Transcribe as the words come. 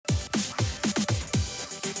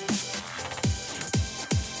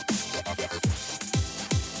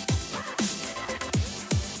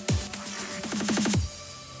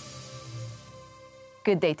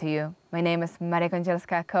Good day to you. My name is Maria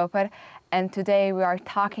Kądzielska-Koper, and today we are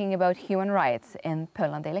talking about human rights in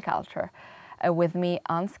Poland Daily Culture. With me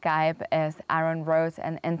on Skype is Aaron Rose,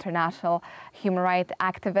 an international human rights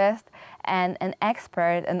activist and an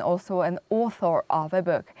expert and also an author of a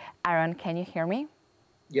book. Aaron, can you hear me?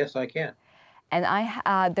 Yes, I can. And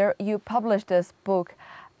you published this book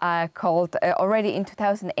called already in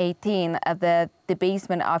 2018, The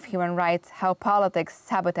Debasement of Human Rights, How Politics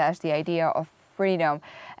Sabotage the Idea of Freedom.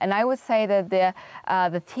 And I would say that the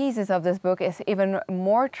thesis of this book is even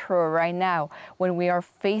more true right now when we are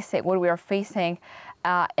facing what we are facing,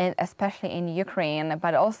 especially in Ukraine,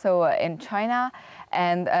 but also in China,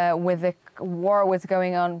 and with the war what's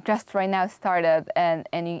going on just right now started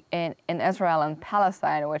in Israel and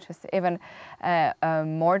Palestine, which is even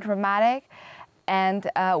more dramatic. And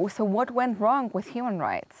so what went wrong with human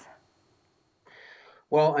rights?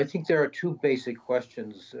 Well, I think there are two basic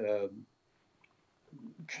questions,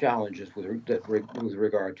 challenges with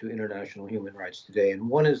regard to international human rights today. And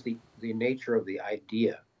one is the nature of the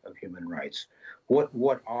idea of human rights.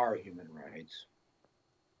 What are human rights?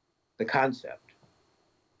 The concept.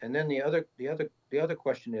 And then the other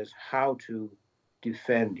question is how to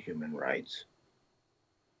defend human rights.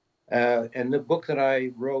 And the book that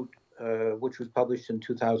I wrote, which was published in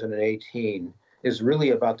 2018, is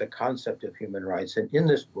really about the concept of human rights. And in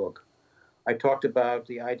this book, I talked about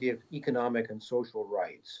the idea of economic and social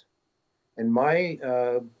rights. And my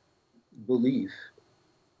belief,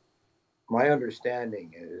 my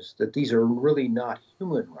understanding is that these are really not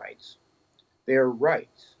human rights. They are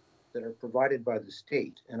rights that are provided by the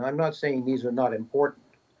state. And I'm not saying these are not important,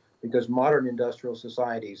 because modern industrial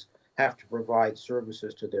societies have to provide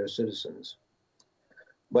services to their citizens.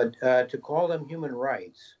 But to call them human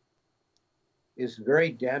rights is very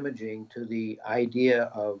damaging to the idea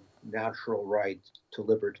of natural right to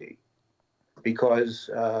liberty, because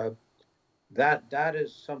that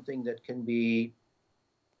is something that can be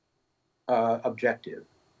objective.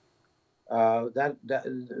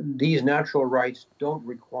 These natural rights don't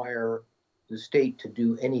require the state to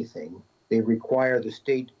do anything. They require the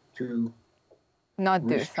state to not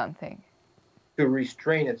do something, to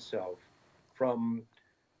restrain itself from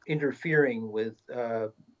interfering with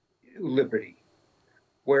liberty.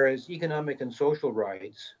 Whereas economic and social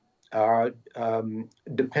rights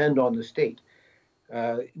depend on the state.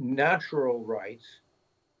 Natural rights,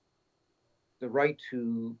 the right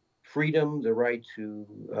to freedom, the right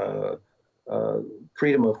to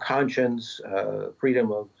freedom of conscience,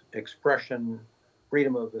 freedom of expression,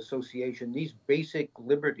 freedom of association, these basic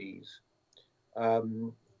liberties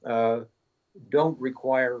don't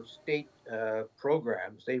require state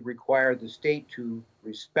programs. They require the state to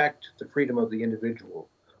respect the freedom of the individual,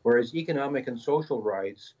 whereas economic and social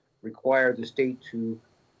rights require the state to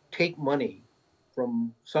take money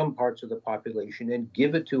from some parts of the population and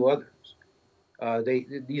give it to others.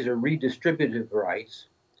 These are redistributive rights,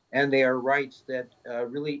 and they are rights that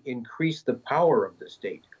really increase the power of the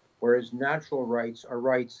state, whereas natural rights are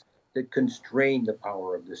rights that constrain the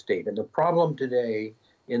power of the state. And the problem today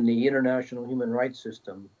in the international human rights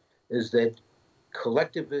system is that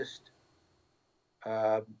collectivist,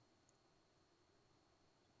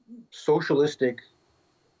 socialistic,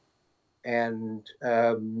 and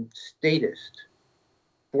statist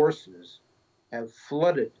forces have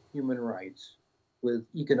flooded human rights with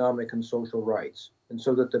economic and social rights. And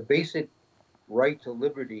so that the basic right to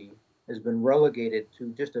liberty has been relegated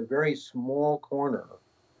to just a very small corner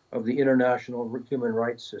of the international human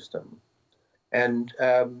rights system. And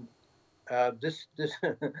this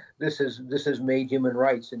has made human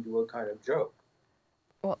rights into a kind of joke.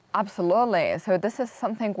 Well, absolutely. So this is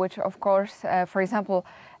something which, of course, for example,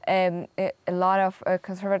 a lot of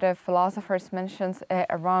conservative philosophers mentioned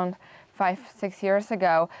around 5-6 years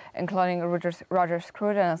ago, including Roger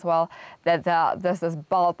Scruton as well, that there's this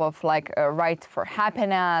bulb of like a right for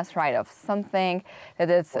happiness, right of something, that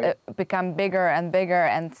it's become bigger and bigger,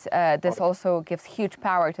 and this also gives huge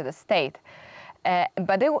power to the state.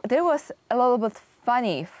 But it was a little bit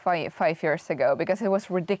funny 5 years ago, because it was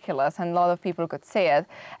ridiculous and a lot of people could see it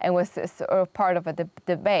and was sort of part of a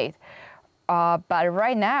debate. But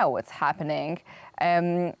right now what's happening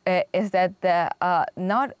is that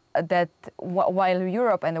while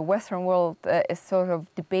Europe and the Western world is sort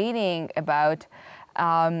of debating about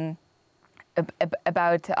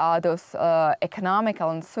those economical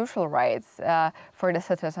and social rights for the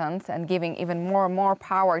citizens and giving even more and more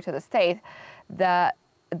power to the state,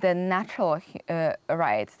 the natural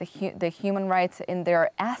rights, the human rights in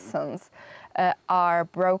their essence are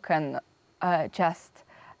broken just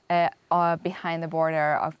behind the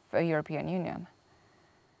border of the European Union.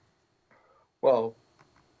 Well,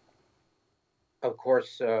 of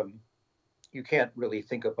course, you can't really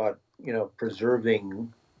think about,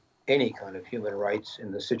 preserving any kind of human rights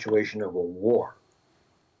in the situation of a war.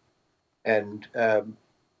 And I'm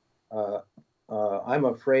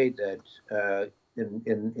afraid that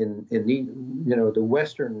in the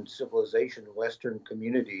Western civilization, Western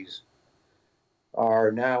communities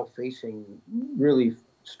are now facing really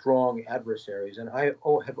strong adversaries. And I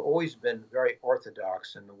have always been very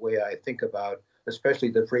orthodox in the way I think about, especially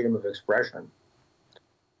the freedom of expression.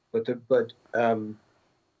 But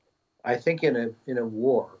I think in a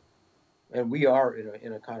war, and we are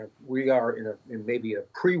in maybe a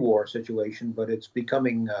pre-war situation, but it's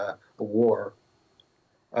becoming a war.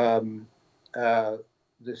 The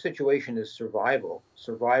situation is survival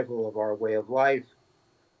of our way of life,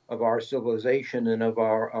 of our civilization, and of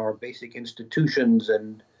our basic institutions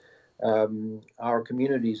and our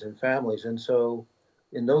communities and families. And so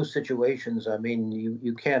in those situations, I mean,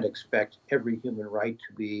 you can't expect every human right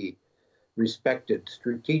to be respected.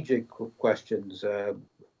 Strategic questions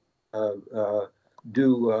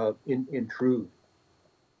do intrude.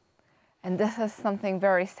 And this is something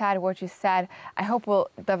very sad what you said. I hope we'll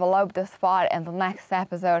develop this thought in the next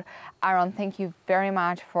episode. Aaron, thank you very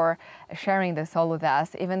much for sharing this all with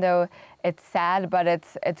us. Even though it's sad, but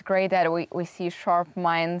it's great that we see sharp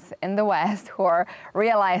minds in the West who are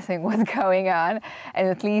realizing what's going on and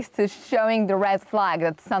at least showing the red flag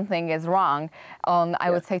that something is wrong on,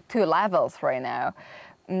 I would say, 2 levels right now.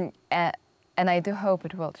 And I do hope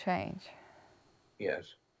it will change.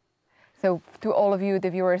 Yes. So to all of you,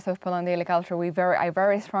 the viewers of Poland Daily Culture, I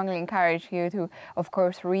very strongly encourage you to, of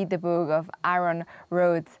course, read the book of Aaron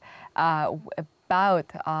Rhodes about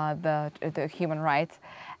the human rights.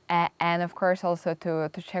 And of course also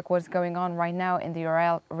to check what's going on right now in the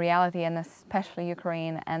reality, and especially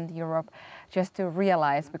Ukraine and Europe, just to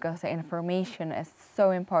realize, because the information is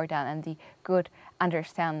so important, and the good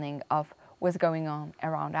understanding of what's going on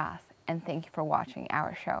around us. And thank you for watching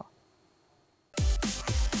our show.